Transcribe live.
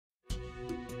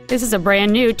This is a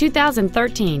brand new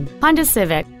 2013 Honda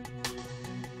Civic.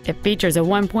 It features a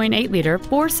 1.8-liter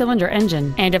four-cylinder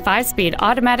engine and a 5-speed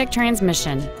automatic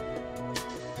transmission.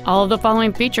 All of the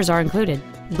following features are included: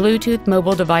 Bluetooth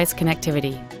mobile device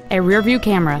connectivity, a rear-view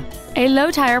camera, a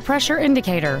low-tire pressure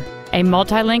indicator, a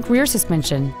multi-link rear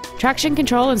suspension, traction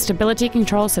control and stability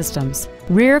control systems,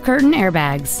 rear curtain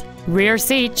airbags, rear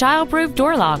seat child-proof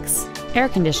door locks, air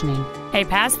conditioning, a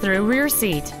pass-through rear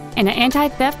seat, and an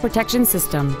anti-theft protection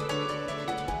system.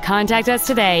 Contact us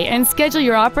today and schedule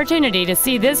your opportunity to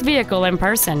see this vehicle in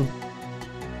person.